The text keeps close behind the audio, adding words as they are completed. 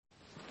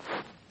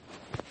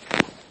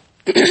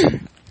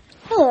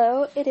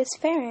Hello, it is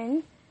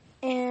Farron,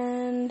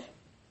 and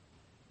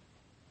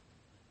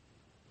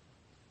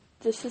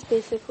this is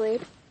basically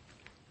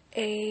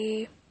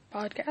a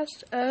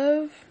podcast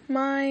of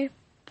my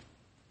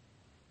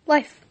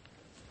life.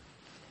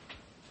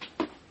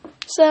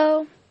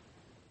 So,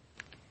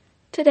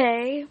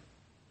 today,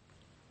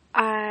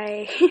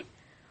 I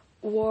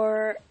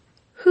wore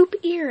hoop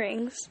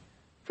earrings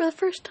for the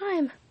first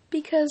time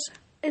because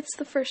it's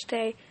the first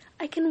day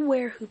I can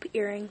wear hoop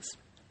earrings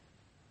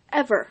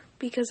ever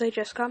because I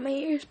just got my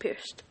ears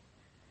pierced.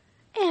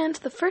 And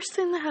the first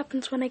thing that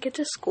happens when I get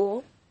to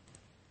school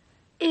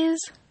is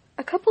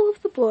a couple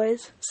of the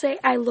boys say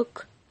I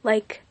look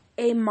like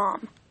a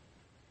mom.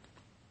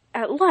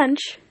 At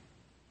lunch,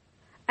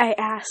 I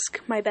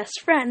ask my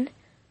best friend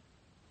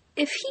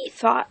if he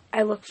thought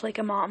I looked like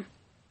a mom.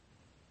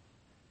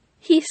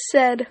 He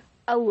said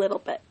a little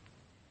bit.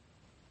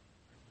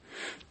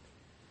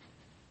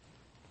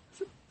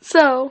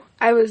 So,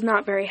 I was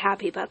not very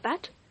happy about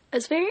that. I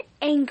was very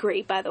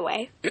angry, by the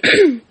way.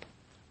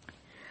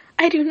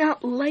 I do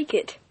not like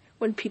it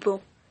when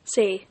people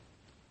say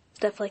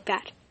stuff like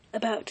that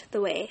about the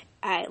way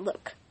I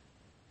look.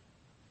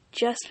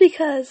 Just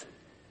because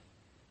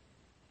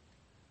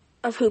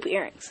of hoop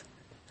earrings.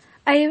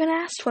 I even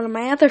asked one of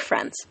my other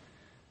friends,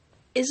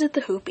 is it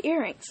the hoop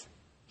earrings?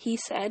 He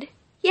said,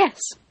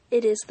 yes,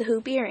 it is the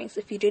hoop earrings.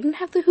 If you didn't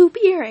have the hoop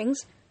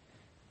earrings,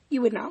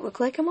 you would not look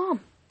like a mom.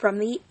 From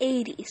the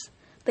 80s.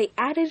 They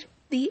added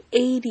the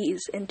 80s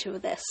into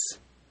this.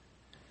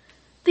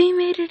 They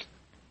made it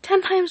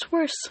 10 times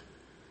worse.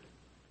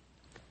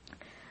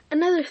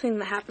 Another thing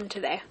that happened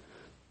today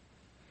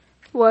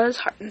was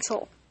Heart and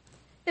Soul.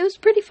 It was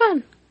pretty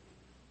fun.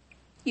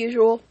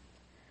 Usual.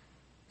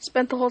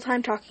 Spent the whole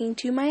time talking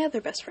to my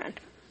other best friend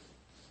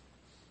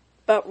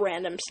about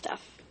random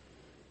stuff.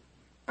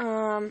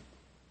 At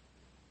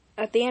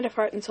the end of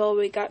Heart and Soul,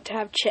 we got to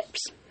have chips.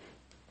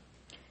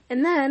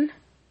 And then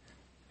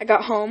I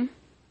got home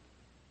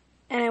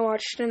and I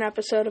watched an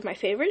episode of my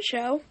favorite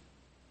show,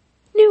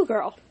 New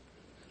Girl.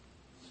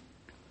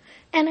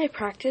 And I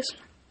practiced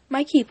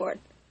my keyboard.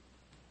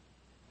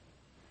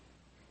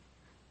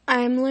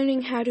 I'm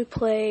learning how to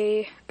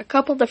play a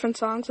couple different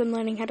songs. I'm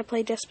learning how to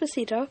play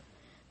Despacito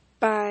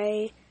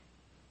by,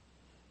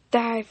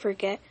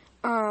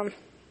 I'm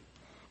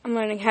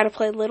learning how to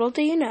play Little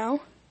Do You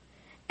Know,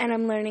 and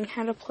I'm learning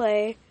how to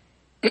play,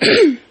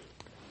 I'm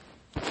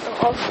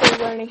also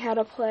learning how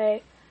to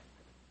play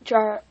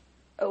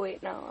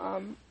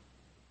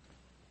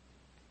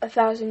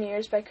 1,000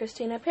 Years by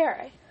Christina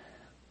Perry.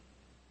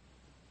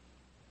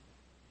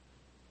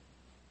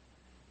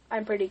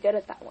 I'm pretty good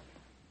at that one.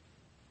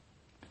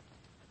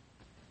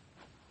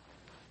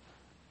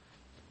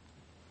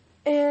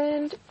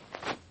 And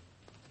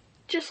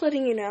just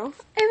letting you know,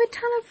 I have a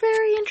ton of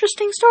very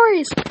interesting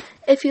stories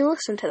if you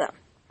listen to them.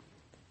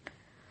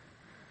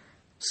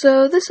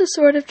 So this is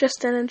sort of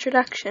just an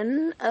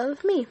introduction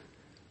of me.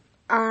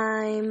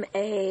 I'm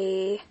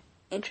very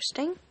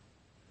interesting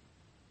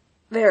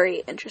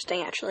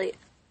actually,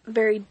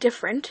 very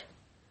different,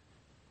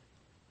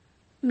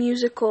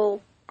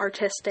 musical,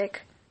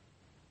 artistic,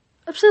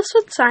 obsessed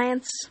with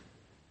science,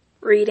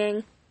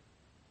 reading,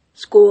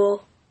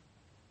 school,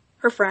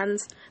 her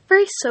friends,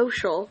 very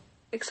social,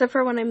 except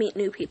for when I meet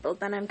new people,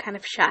 then I'm kind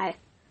of shy.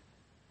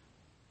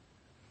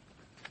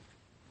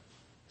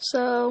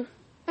 So,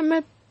 I'm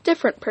a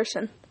different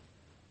person.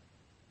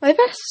 My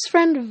best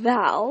friend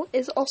Val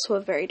is also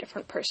a very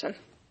different person.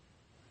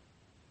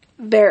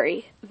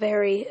 Very,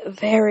 very,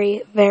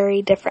 very,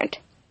 very different.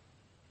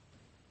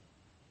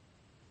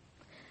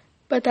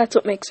 But that's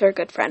what makes her a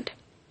good friend.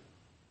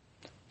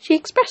 She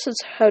expresses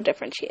how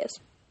different she is.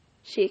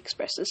 She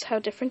expresses how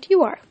different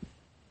you are.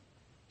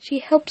 She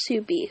helps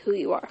you be who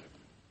you are.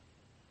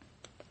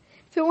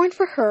 If it weren't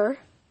for her,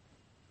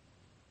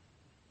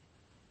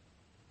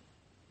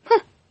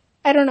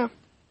 I don't know.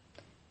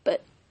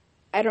 But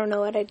I don't know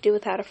what I'd do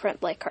without a friend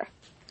like her.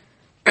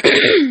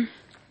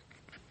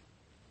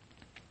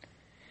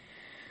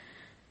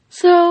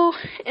 So,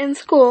 in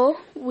school,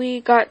 we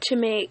got to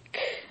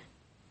make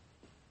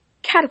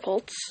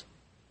catapults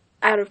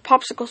out of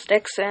popsicle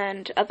sticks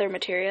and other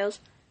materials,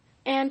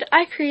 and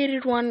I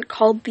created one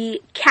called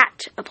the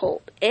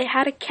cat-apult. It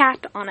had a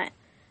cat on it.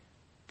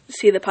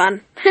 See the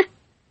pun?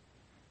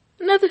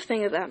 Another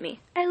thing about me,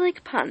 I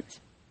like puns.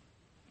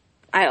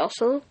 I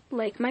also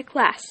like my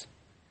class.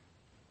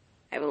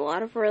 I have a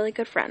lot of really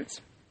good friends.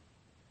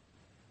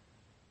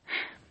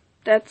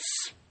 That's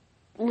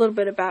a little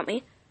bit about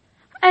me.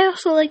 I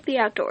also like the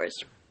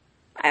outdoors.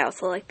 I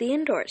also like the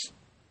indoors.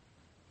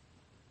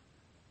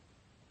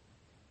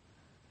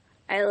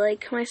 I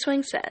like my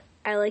swing set.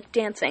 I like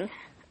dancing.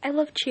 I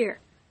love cheer.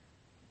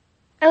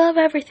 I love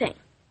everything.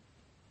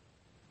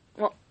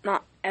 Well,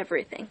 not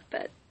everything,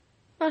 but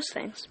most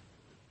things.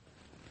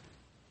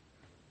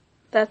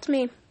 That's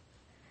me.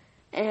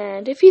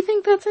 And if you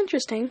think that's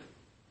interesting,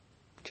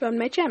 join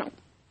my channel.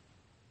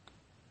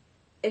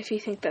 If you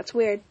think that's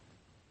weird,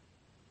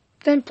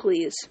 then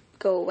please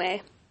go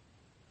away.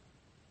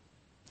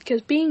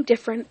 Because being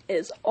different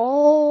is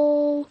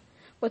all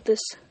what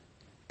this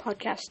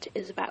podcast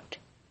is about.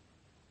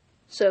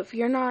 So if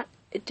you're not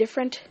a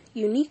different,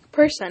 unique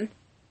person,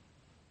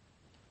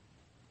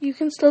 you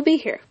can still be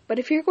here. But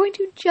if you're going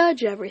to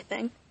judge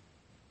everything,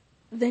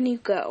 then you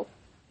go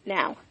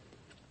now.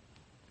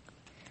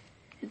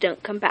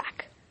 Don't come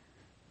back.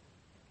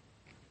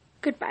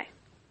 Goodbye.